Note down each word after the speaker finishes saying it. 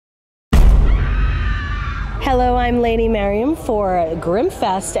Hello, I'm Lady Mariam for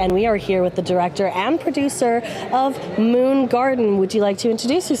Grimmfest, and we are here with the director and producer of Moon Garden. Would you like to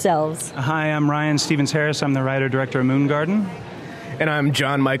introduce yourselves? Hi, I'm Ryan Stevens-Harris. I'm the writer-director of Moon Garden. And I'm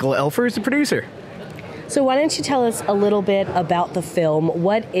John Michael Elfers, the producer. So why don't you tell us a little bit about the film?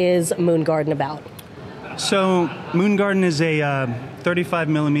 What is Moon Garden about? So Moon Garden is a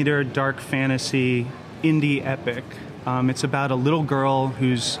 35mm dark fantasy indie epic. It's about a little girl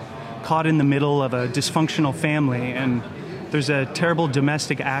who's caught in the middle of a dysfunctional family, and there's a terrible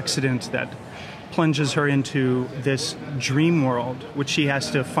domestic accident that plunges her into this dream world, which she has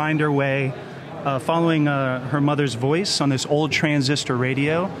to find her way following her mother's voice on this old transistor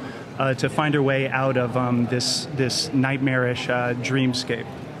radio to find her way out of this nightmarish dreamscape.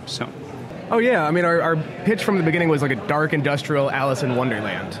 So. Oh yeah, I mean our pitch from the beginning was like a dark industrial Alice in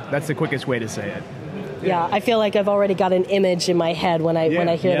Wonderland. That's the quickest way to say it. Yeah, I feel like I've already got an image in my head when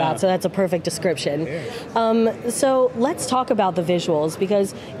I hear that, so that's a perfect description. Yeah. So let's talk about the visuals,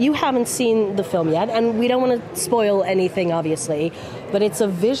 because you haven't seen the film yet, and we don't want to spoil anything, obviously, but it's a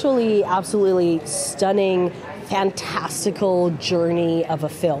visually absolutely stunning, fantastical journey of a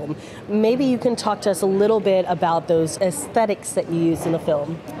film. Maybe you can talk to us a little bit about those aesthetics that you used in the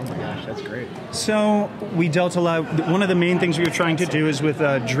film. Oh my gosh, that's great. So we dealt a lot. One of the main things we were trying to do is with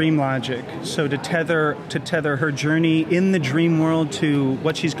dream logic. So to tether her journey in the dream world to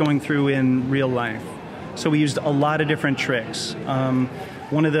what she's going through in real life. So we used a lot of different tricks.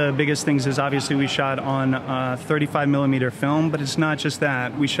 One of the biggest things is obviously we shot on 35mm film, but it's not just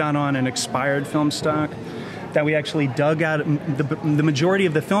that. We shot on an expired film stock that we actually dug out. The majority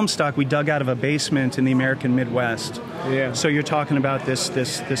of the film stock we dug out of a basement in the American Midwest. Yeah. So you're talking about this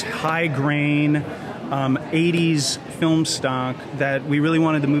high grain 80s film stock that we really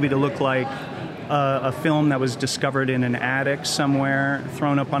wanted the movie to look like a film that was discovered in an attic somewhere,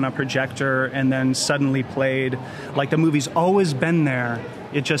 thrown up on a projector, and then suddenly played. Like the movie's always been there.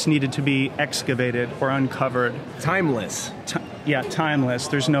 It just needed to be excavated or uncovered. Timeless. Yeah, timeless.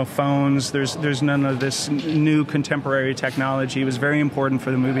 There's no phones. There's none of this new contemporary technology. It was very important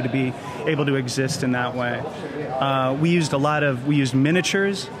for the movie to be able to exist in that way. We used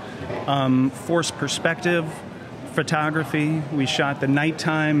miniatures, forced perspective photography. We shot the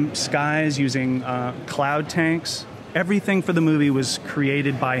nighttime skies using cloud tanks. Everything for the movie was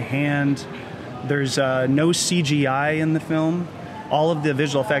created by hand. There's no CGI in the film. All of the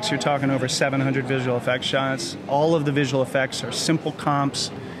visual effects, you're talking over 700 visual effects shots, all of the visual effects are simple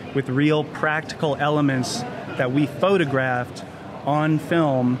comps with real practical elements that we photographed on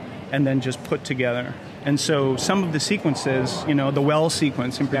film and then just put together. And so some of the sequences, the well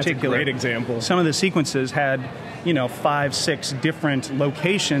sequence in particular. That's a great example. Some of the sequences had, 5, 6 different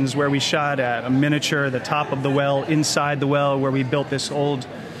locations where we shot at. A miniature, the top of the well, inside the well, where we built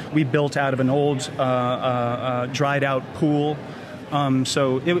out of an old dried out pool.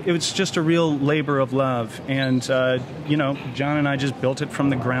 So it was just a real labor of love, and John and I just built it from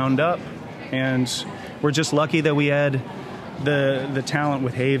the ground up, and we're just lucky that we had the talent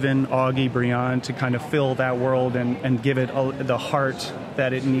with Haven, Augie, Brian to kind of fill that world and give it the heart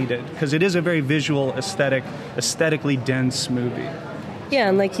that it needed, because it is a very visual, aesthetically dense movie. Yeah,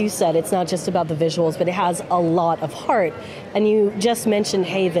 and like you said, it's not just about the visuals, but it has a lot of heart. And you just mentioned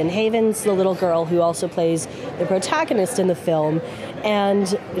Haven. Haven's the little girl who also plays the protagonist in the film,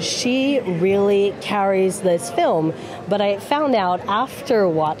 and she really carries this film. But I found out after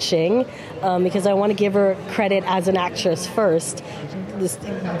watching, because I want to give her credit as an actress first, this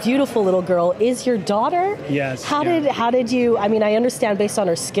beautiful little girl is your daughter? Yes. How did you, I understand based on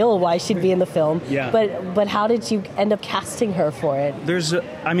her skill why she'd be in the film, but how did you end up casting her for it?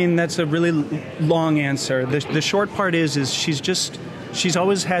 That's a really long answer. The short part is she's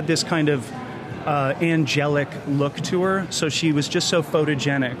always had this kind of angelic look to her, so she was just so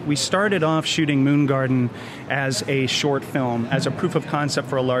photogenic. We started off shooting Moon Garden as a short film, as a proof of concept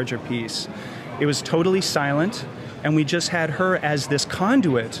for a larger piece. It was totally silent, and we just had her as this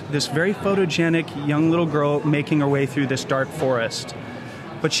conduit, this very photogenic young little girl making her way through this dark forest.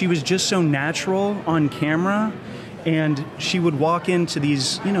 But she was just so natural on camera, and she would walk into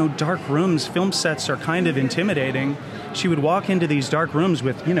these, dark rooms. Film sets are kind of intimidating. She would walk into these dark rooms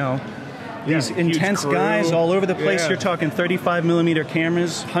with, these intense guys all over the place. Yeah. You're talking 35mm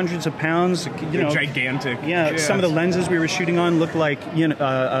cameras, hundreds of pounds. Gigantic. Yeah, some of the lenses we were shooting on looked like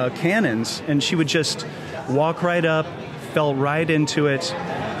cannons, and she would just walk right up, fell right into it.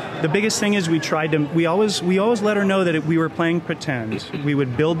 The biggest thing is we always let her know that we were playing pretend. We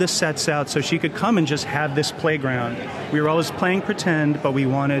would build the sets out so she could come and just have this playground. We were always playing pretend, but we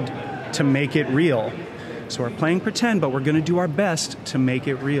wanted to make it real. So we're playing pretend, but we're going to do our best to make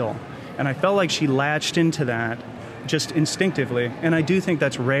it real. And I felt like she latched into that just instinctively. And I do think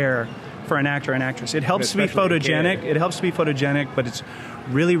that's rare for an actor and actress. It helps to be photogenic. It helps to be photogenic, but it's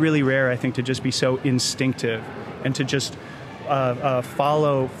really, really rare, I think, to just be so instinctive and to just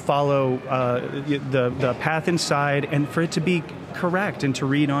follow the path inside, and for it to be correct and to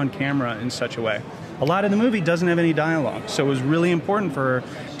read on camera in such a way. A lot of the movie doesn't have any dialogue, so it was really important for her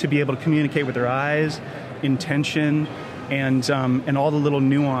to be able to communicate with her eyes, intention, and all the little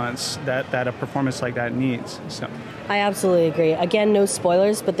nuance that a performance like that needs. So, I absolutely agree. Again, no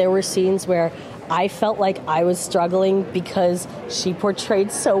spoilers, but there were scenes where I felt like I was struggling because she portrayed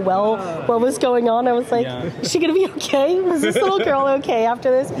so well what was going on. I was like, is she going to be okay? Was this little girl okay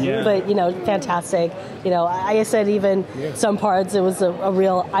after this? Yeah. But, fantastic. I said even some parts it was a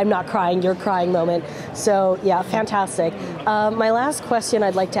real I'm not crying, you're crying moment. So, yeah, fantastic. My last question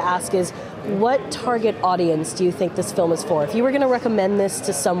I'd like to ask is, what target audience do you think this film is for? If you were going to recommend this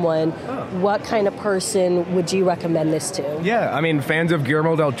to someone, what kind of person would you recommend this to? Yeah, I mean, fans of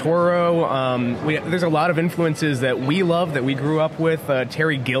Guillermo del Toro. There's a lot of influences that we love, that we grew up with.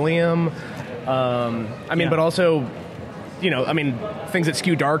 Terry Gilliam. But also, things that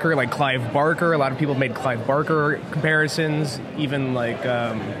skew darker, like Clive Barker. A lot of people have made Clive Barker comparisons. Even like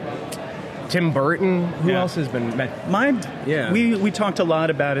Tim Burton. Who else has been met? We talked a lot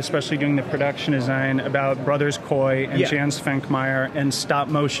about, especially doing the production design, about Brothers Coy and Jan Svenkmeyer and stop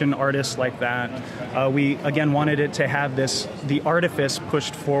motion artists like that. We again wanted it to have the artifice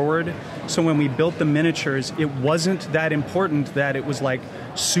pushed forward. So when we built the miniatures, it wasn't that important that it was like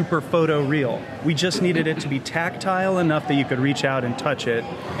super photo real. We just needed it to be tactile enough that you could reach out and touch it.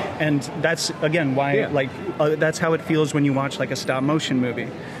 And that's again why that's how it feels when you watch like a stop motion movie.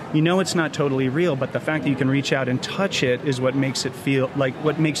 It's not totally real, but the fact that you can reach out and touch it is what makes it feel like,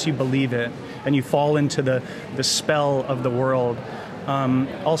 what makes you believe it, and you fall into the spell of the world.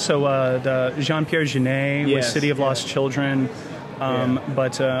 Also, the Jean-Pierre Jeunet with City of Lost Children.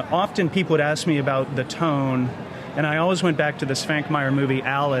 But often people would ask me about the tone, and I always went back to the Svenkmeyer movie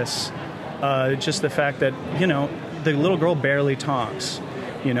Alice. Just the fact that, the little girl barely talks,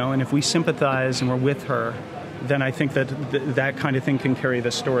 and if we sympathize and we're with her, then I think that that kind of thing can carry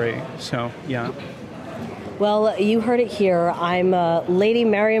the story. So, yeah. Well, you heard it here. I'm Lady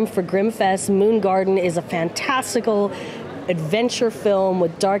Mariam for Grimmfest. Moon Garden is a fantastical adventure film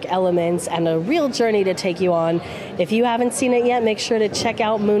with dark elements and a real journey to take you on. If you haven't seen it yet, make sure to check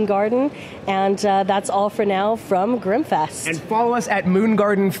out Moon Garden. And that's all for now from Grimmfest. And follow us at Moon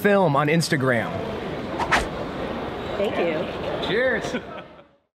Garden Film on Instagram. Thank you. Cheers.